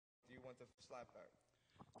the slapback.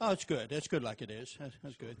 Oh, it's good. It's good like it is.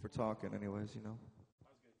 That's good. For talking, anyways, you know.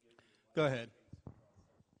 Go ahead.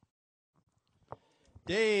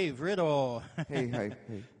 Dave Riddle. Hey, hey.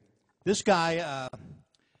 This guy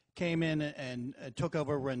came in and took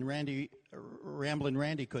over when Ramblin'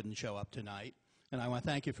 Randy couldn't show up tonight, and I want to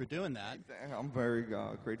thank you for doing that. I'm very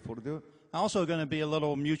grateful to do it. Also going to be a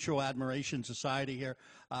little mutual admiration society here.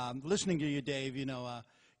 Listening to you, Dave, you know,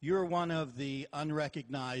 you're one of the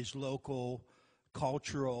unrecognized local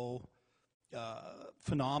cultural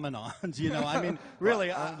phenomenons. You know, I mean,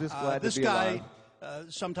 really, I'm just glad this to be guy alive.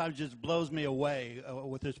 sometimes just blows me away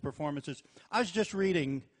with his performances. I was just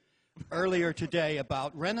reading earlier today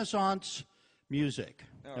about Renaissance music,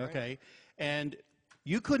 right. okay? And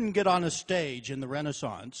you couldn't get on a stage in the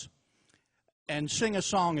Renaissance and sing a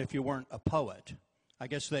song if you weren't a poet. I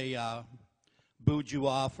guess they booed you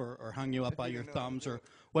off or hung you up by your thumbs or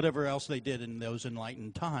whatever else they did in those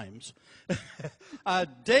enlightened times.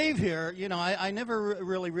 Dave here, you know, I never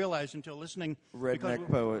really realized until listening. Redneck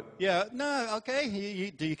poet. Yeah, no,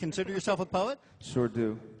 okay. Do you consider yourself a poet? Sure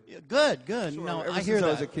do. Yeah, good. Sure. No, Ever I hear since that.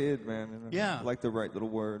 I was a kid, man. You know, Yeah. I like to write little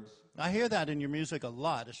words. I hear that in your music a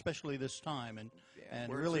lot, especially this time, and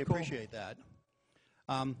words really are cool. appreciate that.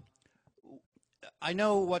 I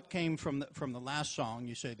know what came from the last song.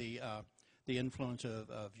 You say the influence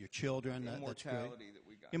of your children. That's great. Immortality that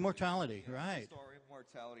we got. Immortality, Yeah, right? Story,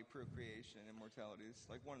 immortality, procreation, immortality. It's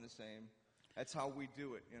like one and the same. That's how we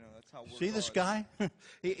do it. You know, that's how we're. See this taught. guy?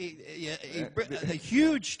 A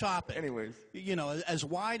huge topic. Anyways. You know, as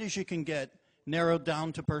wide as you can get, narrowed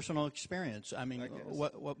down to personal experience. I mean, I guess.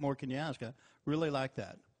 what more can you ask? I really like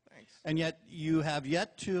that. Thanks. And yet you have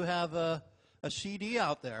yet to have a CD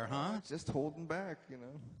out there, huh? Just holding back, you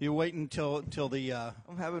know. You're waiting till the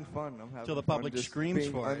I'm having fun. I'm having till the fun public just screams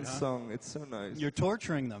being for it, huh? unsung. It's so nice. you're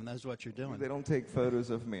torturing them. That's what you're doing. They don't take photos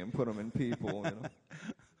of me and put them in people, you know.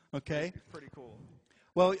 Okay. It's pretty cool.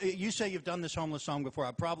 Well, you say you've done this homeless song before.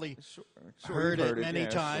 I've probably heard you've it many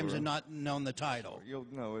times and not known the title. Sure. You'll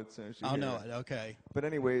know it soon as you I'll hear know it. Okay. But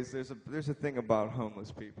anyways, there's a thing about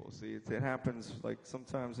homeless people. See, it happens like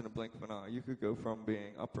sometimes in a blink of an eye. You could go from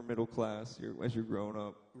being upper middle class as you're growing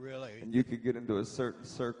up, Really? and you could get into a certain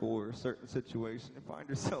circle or a certain situation and find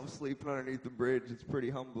yourself sleeping underneath the bridge. It's pretty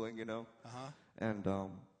humbling, you know. And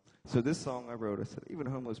so this song I wrote, I said, even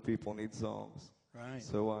homeless people need songs. Right.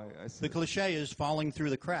 So I said, The cliche is falling through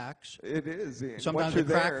the cracks. it is. And Sometimes once the you're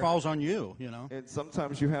crack there, falls on you, you know. and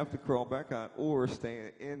sometimes you have to crawl back out or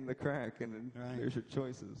stay in the crack, and then Right. there's your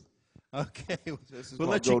choices. Okay. This is We'll called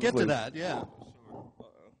let you Gold get to Fleece. that, yeah. Sure.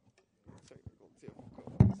 Technical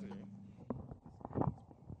difficulties here.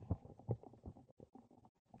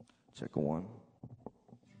 Check a one.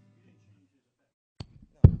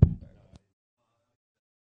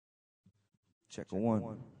 Check a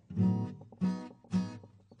one.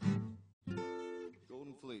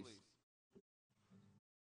 Golden Fleece.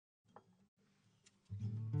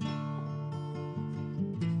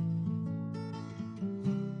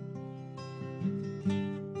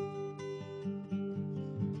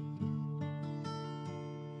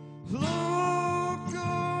 Look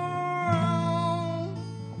around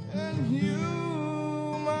and you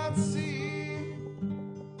might see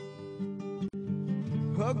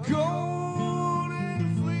a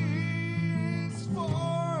golden fleece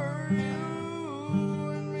for you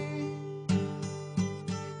and me.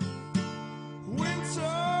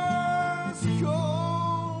 Winter's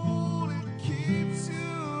cold, it keeps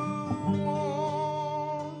you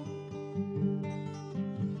warm.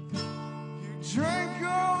 You drank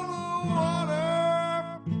all the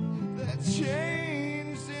water that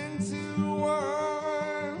changed into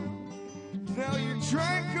wine. Now you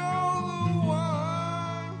drank all the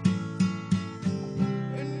wine,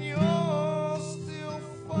 and you're still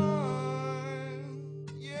fine.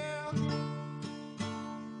 Yeah.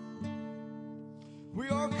 We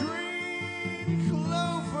are green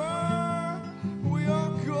clover, we are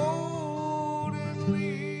golden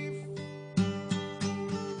leaf.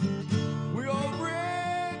 We are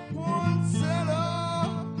red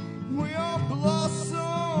poinsettia, we are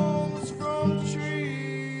blossoms from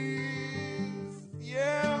trees,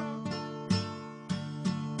 yeah.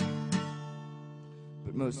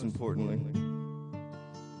 But most importantly,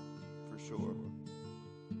 for sure,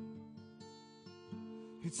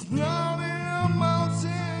 it's not in a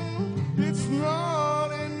mountain, it's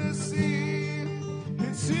not in the sea,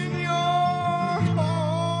 it's in your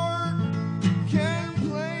heart, can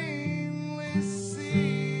plainly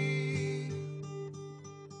see.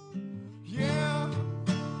 Yeah.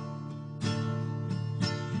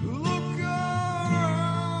 Look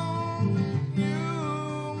around,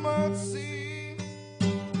 you might see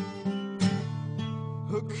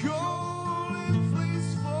a coat and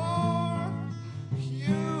fleece for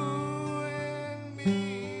you and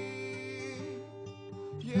me.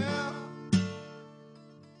 Yeah.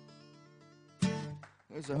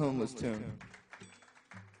 There's a homeless tune.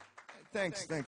 Thanks.